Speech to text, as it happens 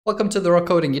Welcome to the Raw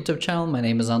Coding YouTube channel. My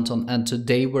name is Anton and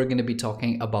today we're going to be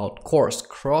talking about CORS,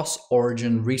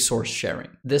 cross-origin resource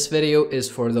sharing. This video is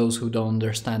for those who don't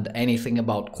understand anything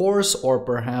about CORS, or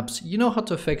perhaps you know how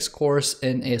to fix CORS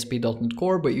in ASP.NET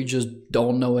Core, but you just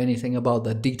don't know anything about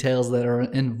the details that are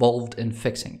involved in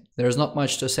fixing it. There's not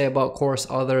much to say about CORS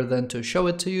other than to show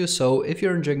it to you, so if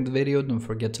you're enjoying the video, don't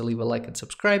forget to leave a like and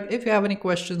subscribe. If you have any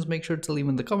questions, make sure to leave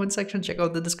in the comment section, check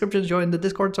out the description, join the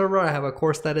Discord server. I have a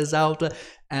course that is out.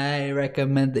 I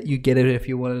recommend that you get it if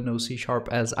you want to know C#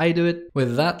 as I do it.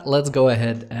 With that, let's go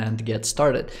ahead and get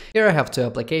started. Here I have two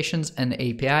applications, an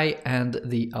API and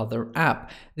the other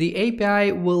app. The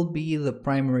API will be the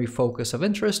primary focus of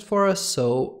interest for us,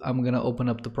 so I'm going to open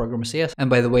up the program CS. And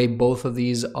by the way, both of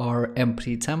these are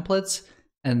empty templates.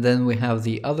 And then we have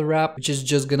the other app, which is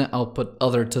just going to output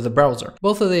other to the browser.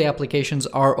 Both of the applications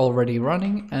are already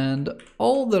running, and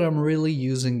all that I'm really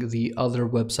using the other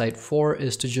website for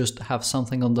is to just have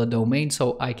something on the domain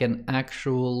so I can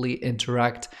actually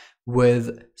interact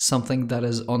with something that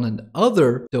is on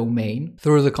another domain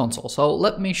through the console. So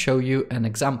let me show you an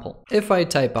example. If I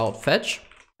type out fetch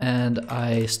and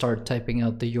I start typing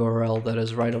out the URL that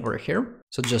is right over here,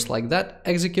 so just like that,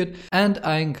 execute, and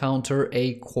I encounter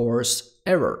a CORS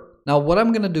error. Now what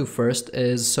I'm going to do first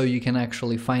is, so you can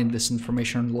actually find this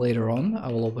information later on, I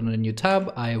will open a new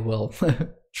tab. I will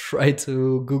try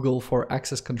to Google for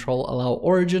access control allow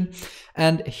origin,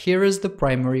 and here is the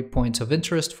primary point of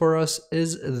interest for us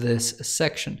is this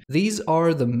section. These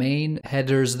are the main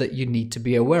headers that you need to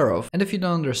be aware of, and if you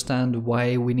don't understand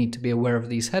why we need to be aware of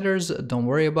these headers, don't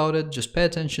worry about it. Just pay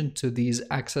attention to these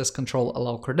access control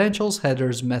allow credentials,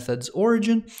 headers, methods,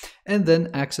 origin, and then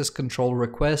access control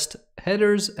request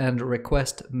headers and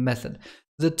request method.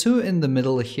 The two in the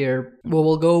middle here, well,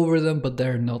 we'll go over them, but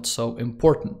they're not so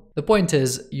important. The point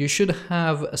is, you should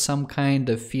have some kind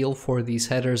of feel for these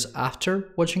headers after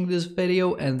watching this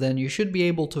video, and then you should be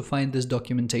able to find this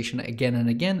documentation again and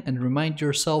again and remind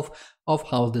yourself of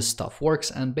how this stuff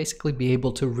works and basically be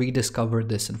able to rediscover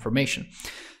this information.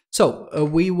 So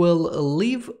we will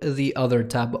leave the other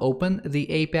tab open.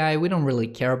 The API, we don't really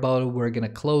care about it. We're going to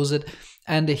close it.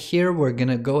 And here we're going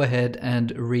to go ahead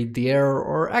and read the error,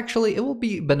 or actually it will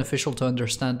be beneficial to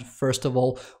understand, first of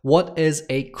all, what is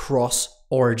a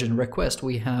cross-origin request.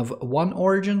 We have one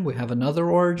origin, we have another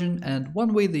origin, and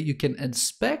one way that you can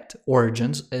inspect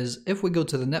origins is if we go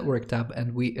to the network tab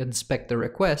and we inspect the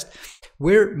request,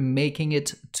 we're making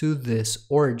it to this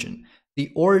origin.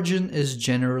 The origin is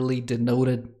generally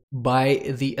denoted by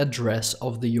the address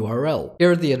of the URL.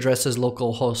 Here the address is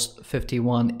localhost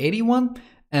 5181,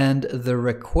 and the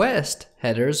request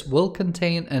headers will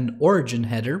contain an origin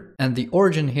header, and the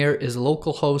origin here is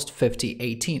localhost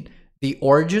 5018. The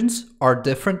origins are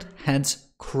different, hence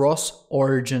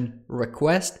cross-origin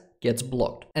request gets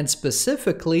blocked. And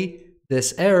specifically,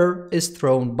 this error is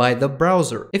thrown by the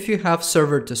browser. If you have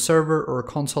server-to-server or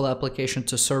console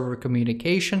application-to-server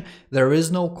communication, there is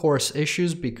no CORS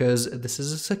issues because this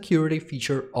is a security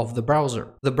feature of the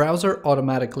browser. The browser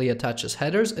automatically attaches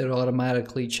headers, it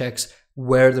automatically checks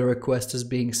where the request is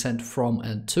being sent from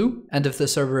and to, and if the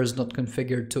server is not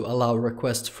configured to allow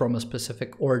requests from a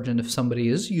specific origin, if somebody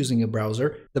is using a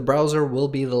browser, the browser will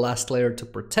be the last layer to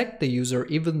protect the user,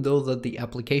 even though that the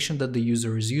application that the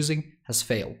user is using has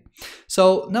failed.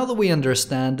 So now that we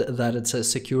understand that it's a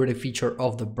security feature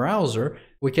of the browser,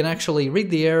 we can actually read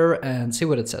the error and see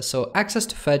what it says. So access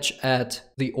to fetch at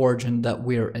the origin that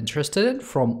we're interested in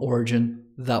from origin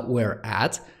that we're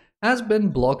at has been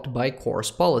blocked by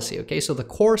CORS policy. Okay, so the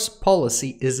CORS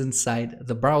policy is inside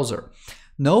the browser.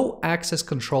 No access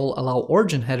control allow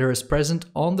origin header is present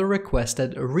on the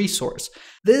requested resource.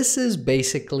 This is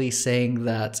basically saying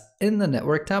that in the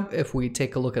network tab, if we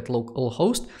take a look at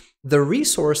localhost, the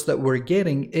resource that we're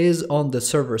getting is on the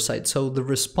server side. So the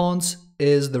response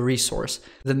is the resource.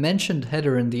 The mentioned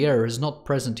header in the error is not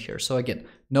present here. So again,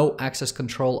 no access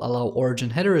control allow origin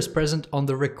header is present on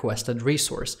the requested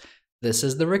resource. This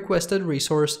is the requested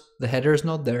resource, the header is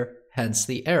not there, hence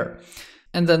the error.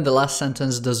 And then the last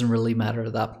sentence doesn't really matter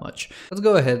that much. Let's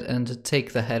go ahead and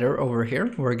take the header over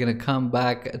here. We're going to come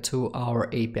back to our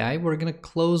API. We're going to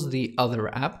close the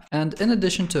other app. And in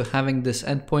addition to having this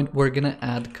endpoint, we're going to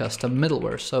add custom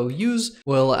middleware. So use,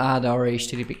 we'll add our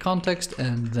HTTP context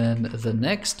and then the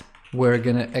next. We're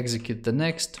going to execute the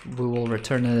next, we will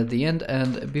return it at the end,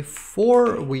 and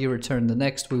before we return the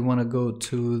next, we want to go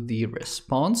to the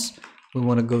response we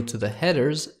want to go to the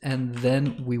headers, and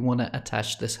then we want to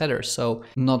attach this header. So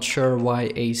not sure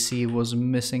why AC was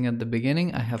missing at the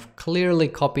beginning. I have clearly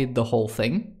copied the whole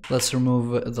thing. Let's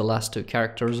remove the last two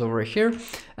characters over here.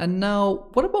 And now,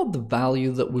 what about the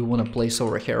value that we want to place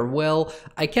over here? Well,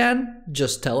 I can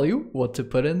just tell you what to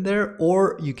put in there,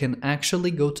 or you can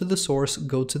actually go to the source,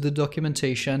 go to the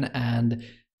documentation, and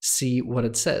see what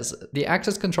it says. The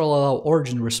access control allow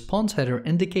origin response header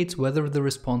indicates whether the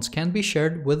response can be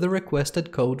shared with the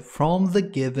requested code from the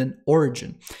given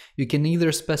origin. You can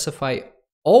either specify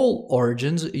all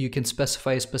origins, you can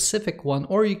specify a specific one,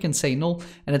 or you can say null,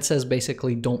 and it says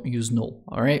basically don't use null.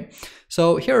 All right.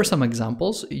 So here are some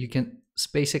examples. You can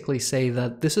basically say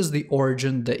that this is the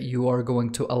origin that you are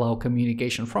going to allow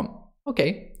communication from.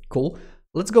 Okay, cool.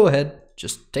 Let's go ahead,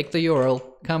 just take the URL,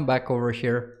 come back over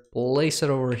here, place it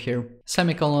over here,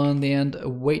 semicolon on the end,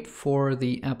 wait for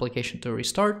the application to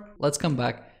restart. Let's come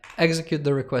back, execute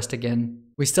the request again.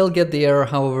 We still get the error,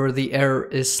 however, the error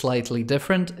is slightly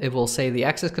different. It will say the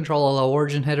access control allow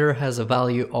origin header has a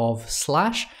value of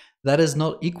 / that is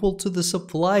not equal to the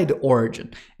supplied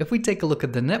origin. If we take a look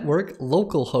at the network,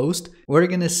 localhost, we're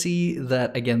going to see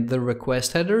that, again, the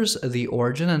request headers, the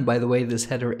origin, and by the way, this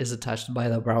header is attached by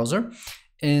the browser.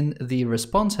 In the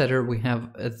response header, we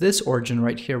have this origin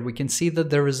right here. We can see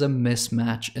that there is a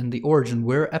mismatch in the origin.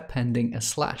 We're appending a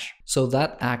 /. So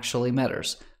that actually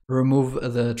matters.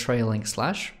 Remove the trailing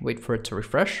 /, wait for it to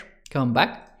refresh, come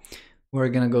back. We're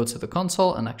going to go to the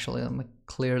console, and actually I'm going to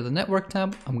clear the network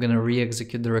tab. I'm going to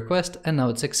re-execute the request, and now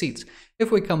it succeeds.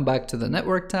 If we come back to the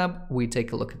network tab, we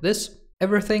take a look at this.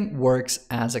 Everything works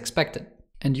as expected,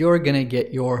 and you're going to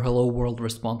get your hello world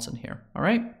response in here. All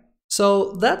right.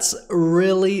 So that's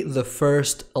really the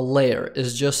first layer,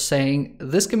 is just saying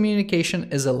this communication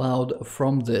is allowed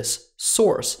from this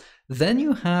source. Then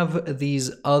you have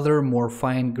these other more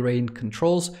fine-grained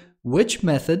controls. Which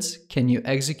methods can you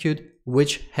execute?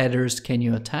 Which headers can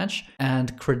you attach?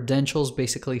 And credentials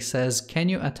basically says, can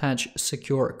you attach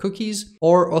secure cookies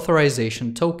or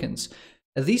authorization tokens?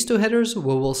 These two headers,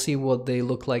 we will see what they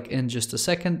look like in just a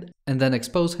second, and then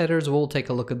expose headers, we'll take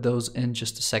a look at those in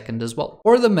just a second as well.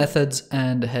 For the methods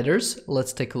and headers,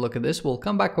 let's take a look at this. We'll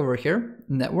come back over here,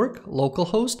 network,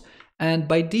 localhost, and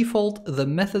by default, the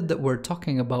method that we're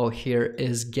talking about here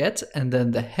is get, and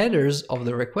then the headers of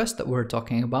the request that we're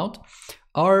talking about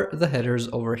are the headers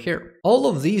over here. All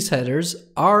of these headers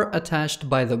are attached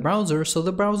by the browser, so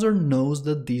the browser knows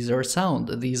that these are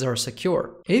sound, these are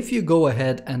secure. If you go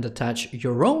ahead and attach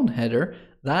your own header,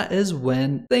 that is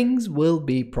when things will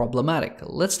be problematic.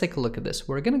 Let's take a look at this.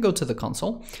 We're going to go to the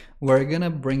console, we're going to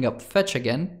bring up fetch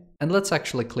again, and let's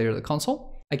actually clear the console.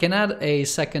 I can add a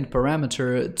second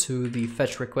parameter to the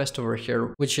fetch request over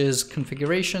here, which is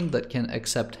configuration that can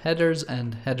accept headers,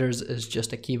 and headers is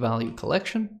just a key value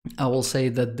collection. I will say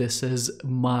that this is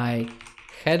my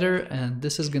header, and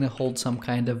this is going to hold some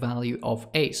kind of value of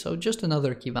A, so just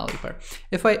another key value pair.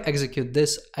 If I execute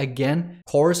this again,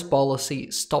 CORS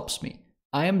policy stops me.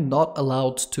 I am not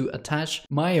allowed to attach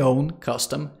my own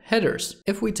custom headers.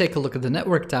 If we take a look at the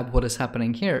network tab, what is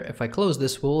happening here? If I close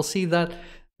this, we will see that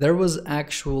there was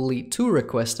actually two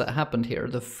requests that happened here.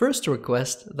 The first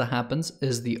request that happens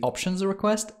is the options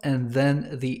request, and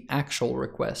then the actual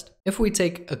request. If we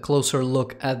take a closer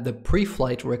look at the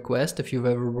pre-flight request, if you've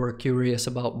ever were curious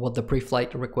about what the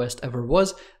pre-flight request ever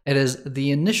was, it is the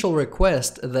initial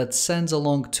request that sends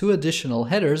along two additional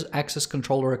headers, access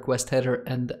control request header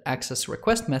and access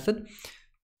request method.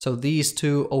 So these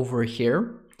two over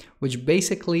here, which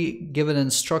basically give an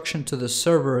instruction to the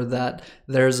server that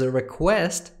there's a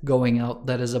request going out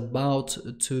that is about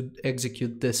to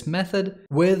execute this method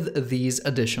with these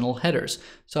additional headers.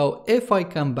 So if I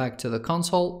come back to the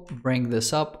console, bring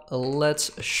this up,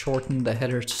 let's shorten the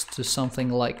headers to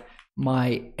something like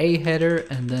my A header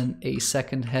and then a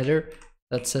second header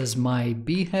that says my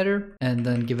B header, and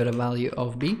then give it a value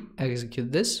of B.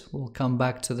 Execute this. We'll come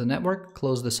back to the network,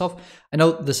 close this off. I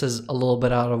know this is a little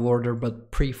bit out of order,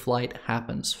 but pre-flight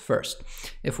happens first.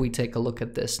 If we take a look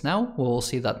at this now, we'll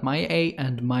see that my A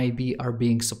and my B are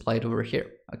being supplied over here.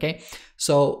 Okay,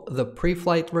 so the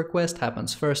pre-flight request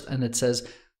happens first, and it says,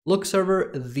 look server,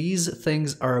 these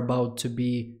things are about to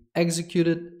be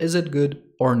executed. Is it good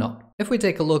or not? If we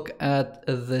take a look at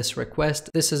this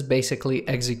request, this is basically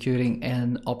executing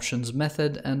an options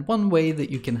method, and one way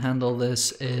that you can handle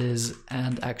this is,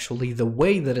 and actually the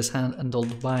way that is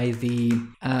handled by the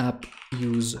app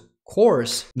use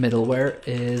CORS middleware,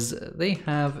 is they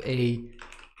have a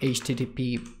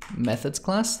HTTP methods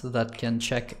class that can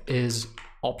check is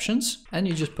options, and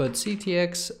you just put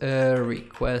ctx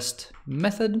request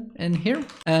method in here.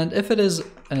 And if it is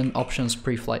an options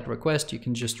pre-flight request, you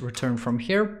can just return from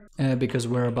here because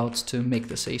we're about to make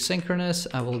this asynchronous.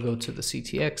 I will go to the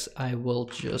ctx, I will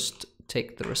just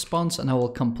take the response and I will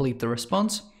complete the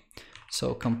response.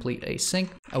 So complete async,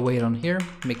 await on here,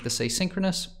 make this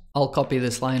asynchronous. I'll copy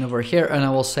this line over here and I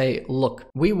will say, look,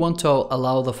 we want to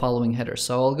allow the following headers.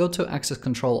 So I'll go to access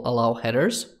control, allow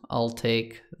headers. I'll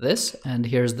take this and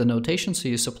here's the notation. So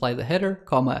you supply the header,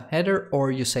 comma, header,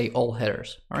 or you say all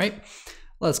headers. All right,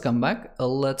 let's come back.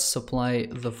 Let's supply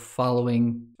the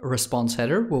following response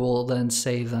header. We will then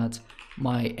say that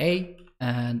my A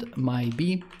and my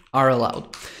B are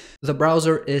allowed. The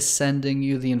browser is sending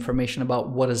you the information about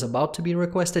what is about to be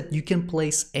requested. You can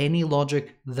place any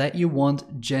logic that you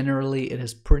want. Generally, it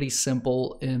is pretty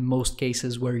simple in most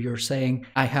cases where you're saying,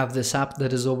 I have this app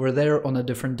that is over there on a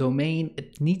different domain.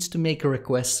 It needs to make a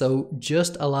request, so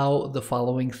just allow the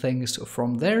following things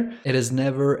from there. It is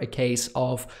never a case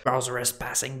of browser is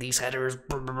passing these headers.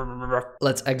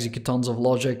 Let's execute tons of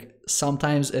logic.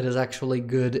 Sometimes it is actually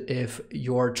good if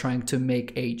you're trying to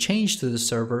make a change to the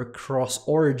server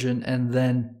cross-origin and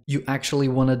then you actually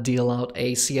want to deal out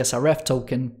a CSRF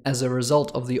token as a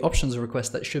result of the options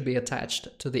request that should be attached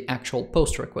to the actual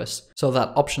post request. So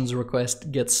that options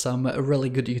request gets some really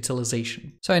good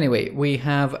utilization. So anyway, we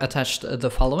have attached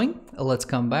the following. Let's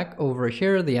come back over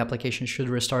here. The application should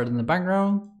restart in the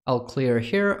background. I'll clear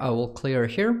here. I will clear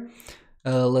here.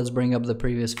 Let's bring up the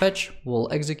previous fetch,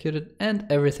 we'll execute it, and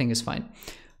everything is fine.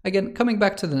 Again, coming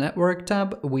back to the network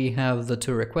tab, we have the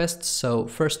two requests. So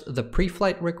first, the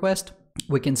pre-flight request.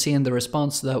 We can see in the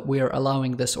response that we are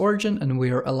allowing this origin and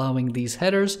we are allowing these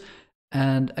headers.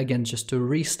 And again, just to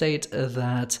restate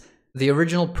that the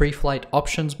original pre-flight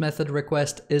options method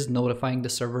request is notifying the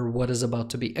server what is about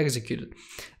to be executed.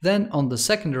 Then on the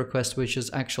second request, which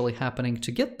is actually happening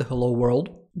to get the hello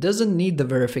world, doesn't need the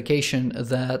verification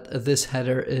that this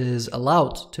header is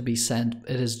allowed to be sent.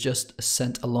 It is just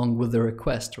sent along with the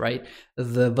request, right?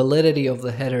 The validity of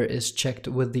the header is checked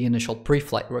with the initial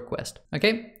pre-flight request.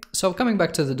 Okay, so coming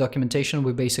back to the documentation,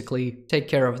 we basically take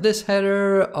care of this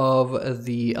header, of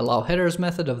the allow headers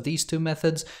method, of these two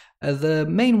methods. The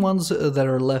main ones that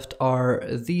are left are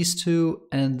these two,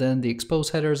 and then the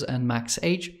expose headers and max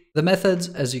age. The methods,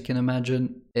 as you can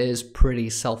imagine, is pretty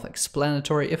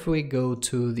self-explanatory. If we go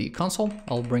to the console,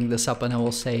 I'll bring this up and I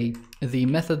will say the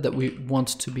method that we want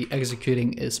to be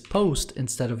executing is post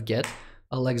instead of get.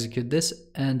 I'll execute this,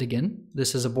 and again,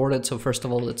 this is aborted, so first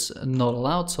of all, it's not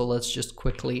allowed. So let's just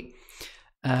quickly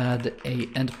add a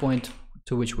endpoint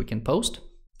to which we can post.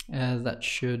 That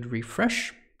should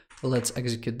refresh. Let's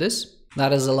execute this.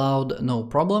 That is allowed, no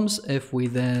problems. If we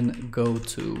then go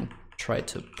to try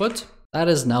to put, that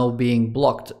is now being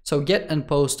blocked. So get and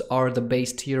post are the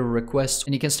base tier requests,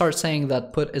 and you can start saying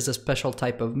that put is a special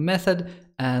type of method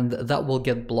and that will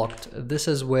get blocked. This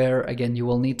is where, again, you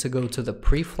will need to go to the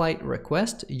pre-flight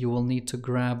request. You will need to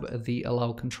grab the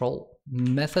allow control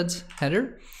methods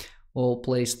header. We'll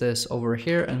place this over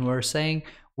here and we're saying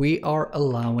we are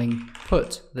allowing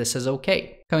put. This is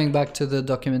okay. Coming back to the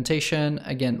documentation,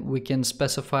 again, we can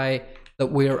specify that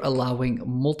we're allowing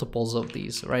multiples of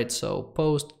these, right? So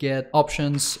post, get,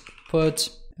 options, put,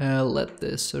 let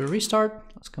this restart.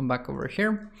 Let's come back over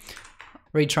here.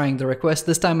 Retrying the request.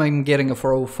 This time I'm getting a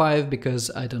 405 because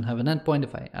I don't have an endpoint.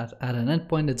 If I add an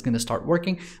endpoint, it's going to start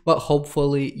working, but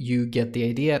hopefully you get the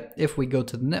idea. If we go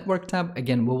to the network tab,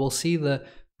 again, we will see the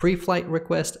pre-flight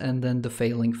request and then the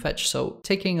failing fetch. So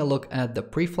taking a look at the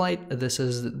pre-flight, this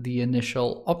is the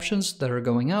initial options that are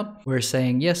going out. We're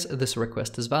saying, yes, this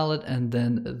request is valid. And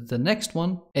then the next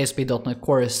one,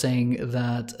 aspnetcore is saying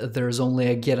that there's only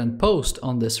a get and post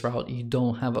on this route. You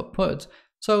don't have a put.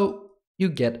 So you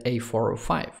get a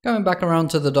 405. Coming back around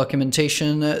to the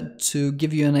documentation to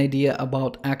give you an idea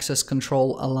about access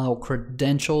control allow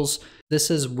credentials. This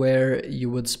is where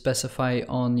you would specify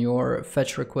on your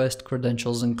fetch request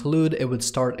credentials include. It would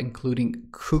start including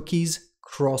cookies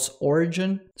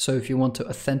cross-origin. So if you want to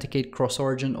authenticate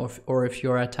cross-origin or if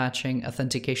you're attaching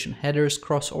authentication headers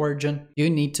cross-origin, you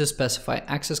need to specify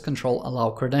access control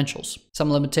allow credentials.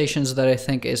 Some limitations that I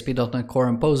think ASP.NET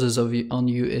imposes on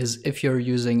you is if you're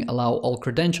using allow all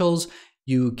credentials,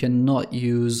 you cannot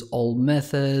use all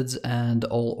methods and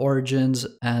all origins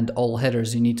and all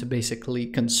headers. You need to basically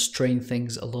constrain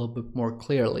things a little bit more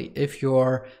clearly. If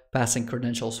you're passing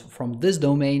credentials from this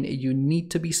domain, you need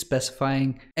to be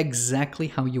specifying exactly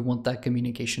how you want that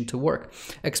communication to work.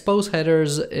 Expose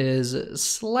headers is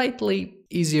slightly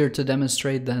easier to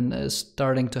demonstrate than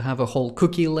starting to have a whole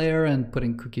cookie layer and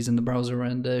putting cookies in the browser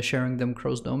and sharing them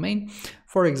cross domain.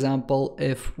 For example,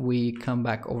 if we come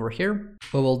back over here,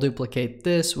 we will duplicate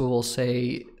this. We will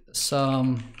say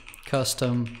some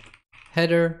custom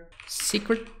header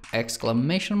secret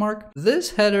exclamation mark.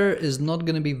 This header is not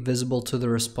going to be visible to the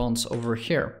response over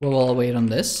here. We will wait on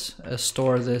this,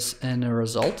 store this in a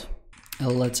result.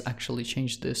 Let's actually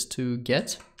change this to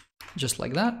get, just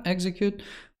like that, execute.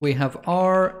 We have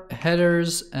our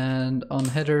headers, and on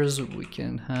headers we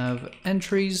can have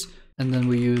entries, and then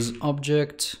we use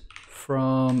object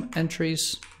from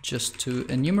entries just to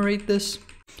enumerate this.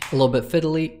 A little bit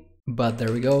fiddly, but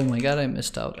there we go. Oh my god, I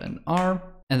missed out an R.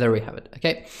 And there we have it.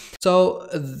 Okay, so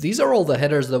these are all the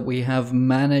headers that we have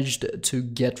managed to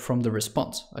get from the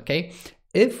response. Okay,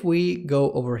 if we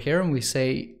go over here and we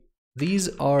say these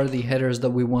are the headers that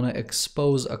we want to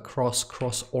expose across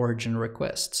cross-origin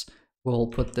requests, we'll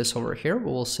put this over here.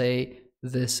 We'll say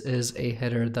this is a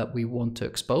header that we want to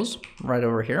expose right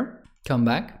over here. Come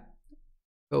back,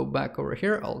 go back over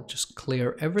here. I'll just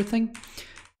clear everything.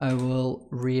 I will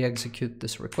re-execute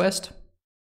this request.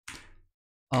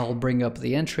 I'll bring up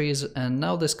the entries, and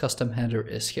now this custom header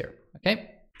is here.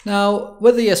 Okay. Now,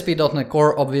 with the ASP.NET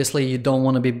Core, obviously you don't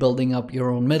want to be building up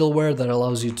your own middleware that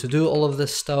allows you to do all of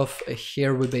this stuff.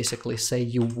 Here we basically say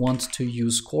you want to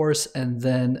use CORS, and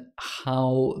then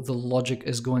how the logic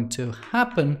is going to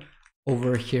happen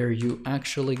over here. You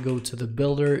actually go to the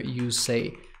builder, you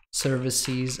say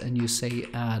services, and you say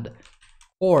add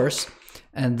CORS,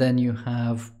 and then you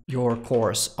have your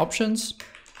CORS options,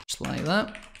 just like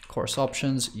that. CORS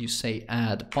options, you say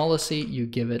add policy, you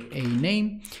give it a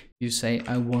name, you say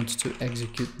I want to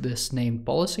execute this named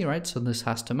policy, right? So this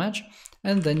has to match,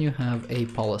 and then you have a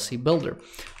policy builder.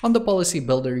 On the policy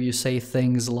builder, you say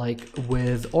things like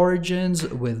with origins,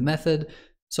 with method.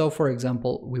 So for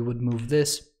example, we would move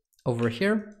this over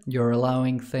here. You're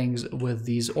allowing things with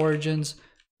these origins,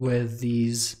 with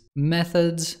these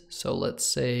methods. So let's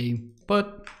say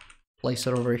put, place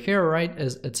it over here, right?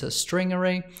 As it's a string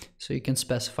array, so you can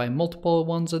specify multiple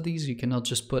ones of these. You cannot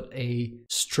just put a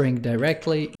string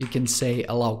directly. You can say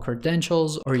allow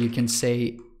credentials, or you can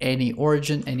say any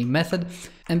origin, any method.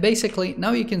 And basically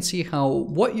now you can see how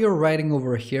what you're writing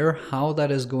over here, how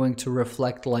that is going to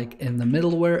reflect like in the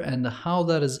middleware, and how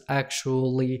that is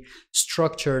actually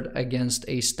structured against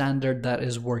a standard that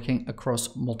is working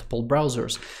across multiple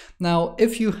browsers. Now,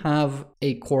 if you have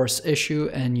a CORS issue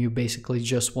and you basically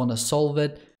just want to solve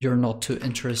it, you're not too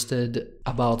interested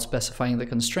about specifying the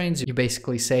constraints, you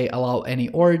basically say allow any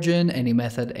origin, any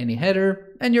method, any header,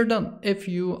 and you're done. If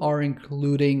you are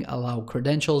including allow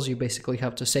credentials, you basically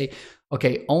have to say,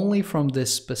 okay, only from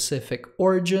this specific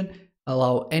origin,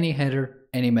 allow any header,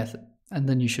 any method, and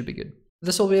then you should be good.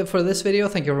 This will be it for this video.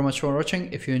 Thank you very much for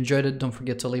watching. If you enjoyed it, don't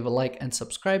forget to leave a like and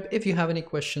subscribe. If you have any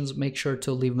questions, make sure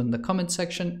to leave them in the comment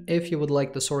section. If you would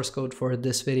like the source code for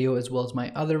this video as well as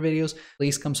my other videos,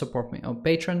 please come support me on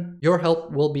Patreon. Your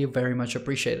help will be very much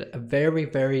appreciated. A very,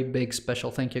 very big special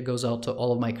thank you goes out to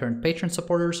all of my current Patreon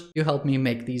supporters. You help me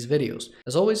make these videos.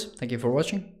 As always, thank you for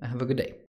watching and have a good day.